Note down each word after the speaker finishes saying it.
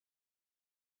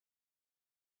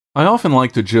I often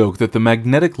like to joke that the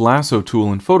magnetic lasso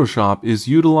tool in Photoshop is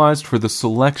utilized for the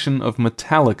selection of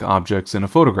metallic objects in a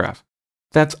photograph.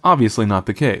 That's obviously not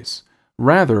the case.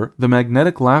 Rather, the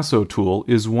magnetic lasso tool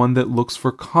is one that looks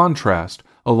for contrast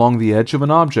along the edge of an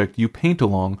object you paint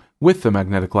along with the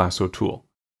magnetic lasso tool.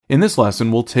 In this lesson,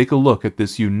 we'll take a look at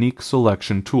this unique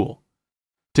selection tool.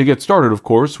 To get started, of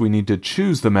course, we need to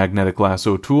choose the magnetic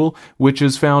lasso tool, which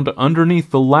is found underneath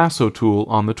the lasso tool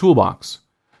on the toolbox.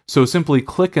 So simply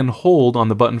click and hold on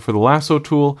the button for the lasso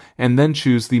tool, and then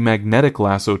choose the magnetic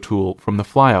lasso tool from the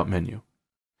flyout menu.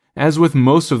 As with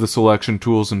most of the selection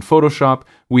tools in Photoshop,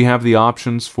 we have the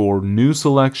options for New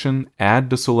Selection, Add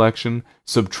to Selection,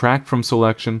 Subtract from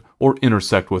Selection, or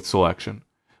Intersect with Selection.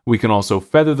 We can also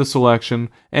feather the selection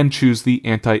and choose the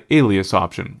Anti-Alias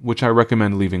option, which I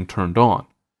recommend leaving turned on.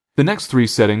 The next three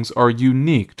settings are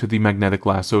unique to the magnetic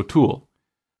lasso tool.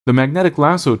 The magnetic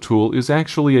lasso tool is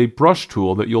actually a brush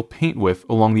tool that you'll paint with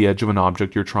along the edge of an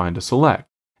object you're trying to select,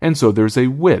 and so there's a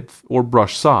width or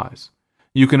brush size.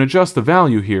 You can adjust the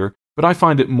value here, but I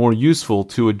find it more useful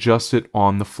to adjust it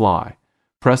on the fly.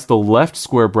 Press the left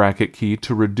square bracket key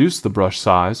to reduce the brush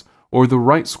size, or the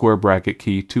right square bracket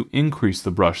key to increase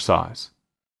the brush size.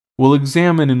 We'll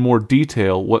examine in more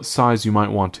detail what size you might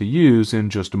want to use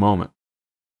in just a moment.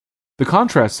 The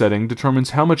contrast setting determines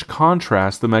how much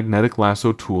contrast the magnetic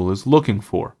lasso tool is looking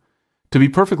for. To be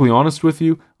perfectly honest with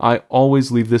you, I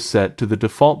always leave this set to the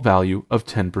default value of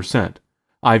 10%.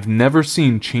 I've never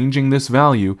seen changing this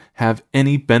value have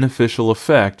any beneficial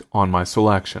effect on my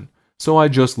selection, so I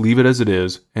just leave it as it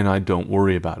is and I don't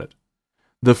worry about it.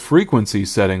 The frequency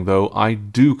setting, though, I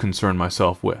do concern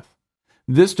myself with.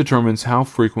 This determines how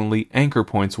frequently anchor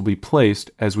points will be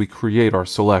placed as we create our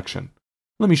selection.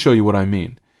 Let me show you what I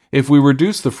mean. If we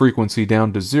reduce the frequency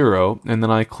down to 0, and then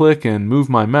I click and move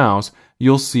my mouse,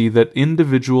 you'll see that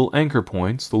individual anchor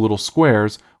points, the little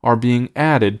squares, are being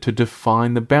added to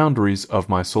define the boundaries of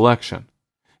my selection.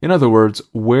 In other words,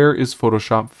 where is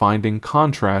Photoshop finding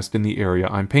contrast in the area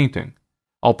I'm painting?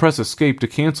 I'll press Escape to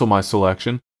cancel my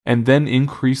selection, and then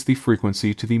increase the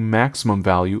frequency to the maximum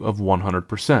value of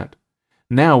 100%.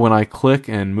 Now when I click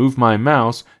and move my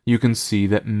mouse, you can see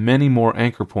that many more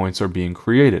anchor points are being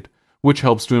created, which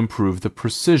helps to improve the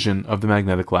precision of the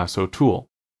magnetic lasso tool.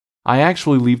 I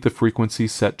actually leave the frequency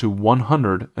set to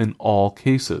 100 in all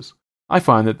cases. I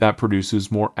find that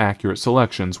produces more accurate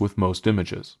selections with most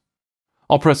images.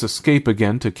 I'll press Escape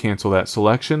again to cancel that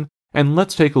selection, and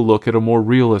let's take a look at a more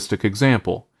realistic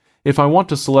example. If I want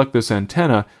to select this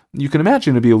antenna, you can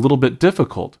imagine it'd be a little bit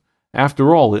difficult.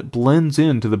 After all, it blends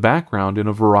into the background in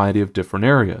a variety of different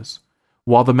areas.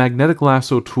 While the magnetic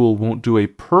lasso tool won't do a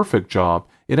perfect job,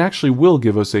 it actually will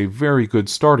give us a very good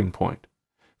starting point.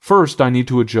 First, I need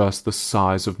to adjust the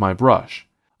size of my brush.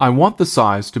 I want the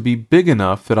size to be big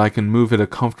enough that I can move at a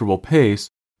comfortable pace,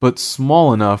 but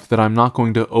small enough that I'm not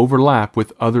going to overlap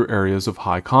with other areas of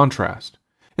high contrast.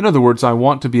 In other words, I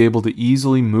want to be able to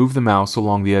easily move the mouse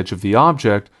along the edge of the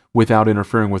object without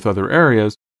interfering with other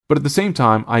areas, but at the same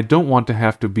time, I don't want to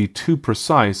have to be too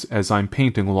precise as I'm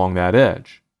painting along that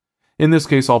edge. In this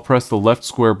case, I'll press the left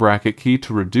square bracket key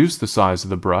to reduce the size of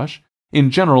the brush.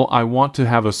 In general, I want to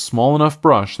have a small enough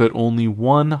brush that only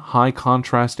one high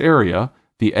contrast area,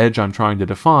 the edge I'm trying to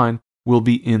define, will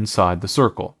be inside the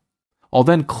circle. I'll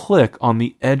then click on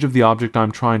the edge of the object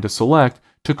I'm trying to select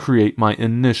to create my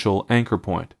initial anchor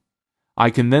point. I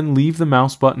can then leave the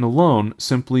mouse button alone,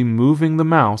 simply moving the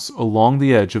mouse along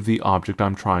the edge of the object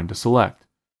I'm trying to select.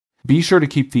 Be sure to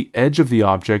keep the edge of the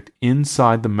object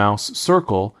inside the mouse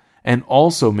circle, and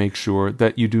also make sure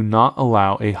that you do not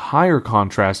allow a higher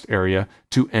contrast area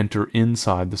to enter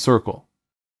inside the circle.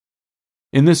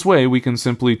 In this way, we can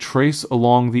simply trace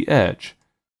along the edge.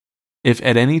 If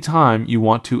at any time you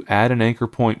want to add an anchor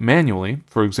point manually,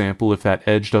 for example, if that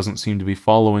edge doesn't seem to be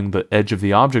following the edge of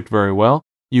the object very well,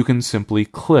 you can simply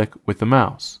click with the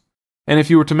mouse. And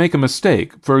if you were to make a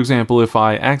mistake, for example, if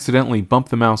I accidentally bump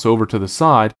the mouse over to the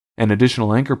side and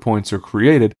additional anchor points are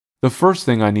created, the first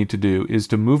thing I need to do is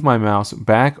to move my mouse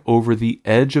back over the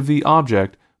edge of the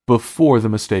object before the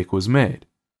mistake was made.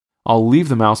 I'll leave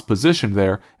the mouse positioned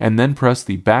there and then press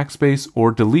the backspace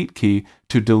or delete key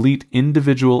to delete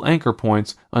individual anchor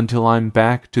points until I'm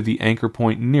back to the anchor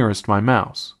point nearest my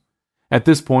mouse. At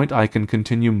this point, I can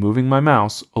continue moving my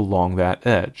mouse along that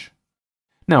edge.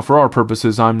 Now, for our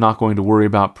purposes, I'm not going to worry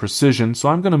about precision, so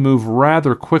I'm going to move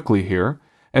rather quickly here.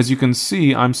 As you can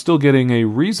see, I'm still getting a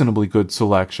reasonably good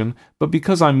selection, but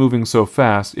because I'm moving so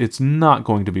fast, it's not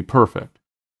going to be perfect.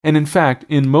 And in fact,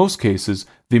 in most cases,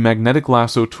 the magnetic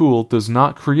lasso tool does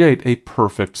not create a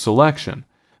perfect selection,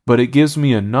 but it gives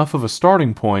me enough of a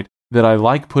starting point that I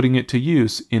like putting it to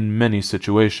use in many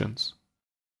situations.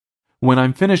 When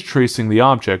I'm finished tracing the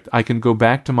object, I can go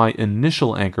back to my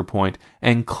initial anchor point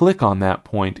and click on that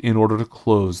point in order to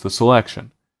close the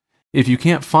selection. If you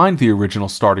can't find the original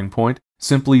starting point,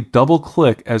 simply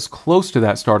double-click as close to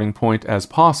that starting point as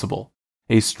possible.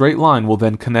 A straight line will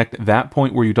then connect that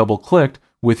point where you double-clicked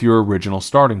with your original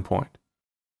starting point.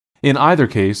 In either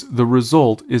case, the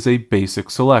result is a basic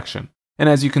selection, and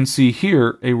as you can see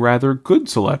here, a rather good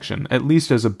selection, at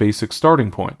least as a basic starting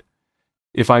point.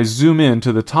 If I zoom in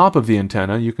to the top of the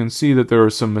antenna, you can see that there are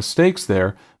some mistakes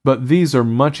there, but these are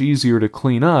much easier to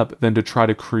clean up than to try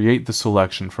to create the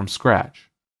selection from scratch.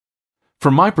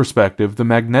 From my perspective, the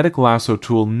magnetic lasso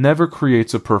tool never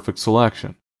creates a perfect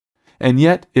selection, and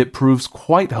yet it proves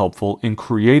quite helpful in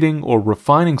creating or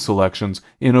refining selections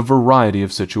in a variety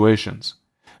of situations.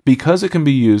 Because it can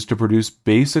be used to produce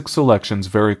basic selections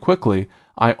very quickly,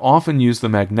 I often use the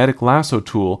magnetic lasso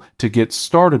tool to get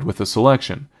started with a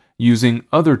selection, using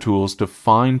other tools to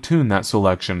fine-tune that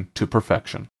selection to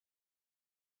perfection.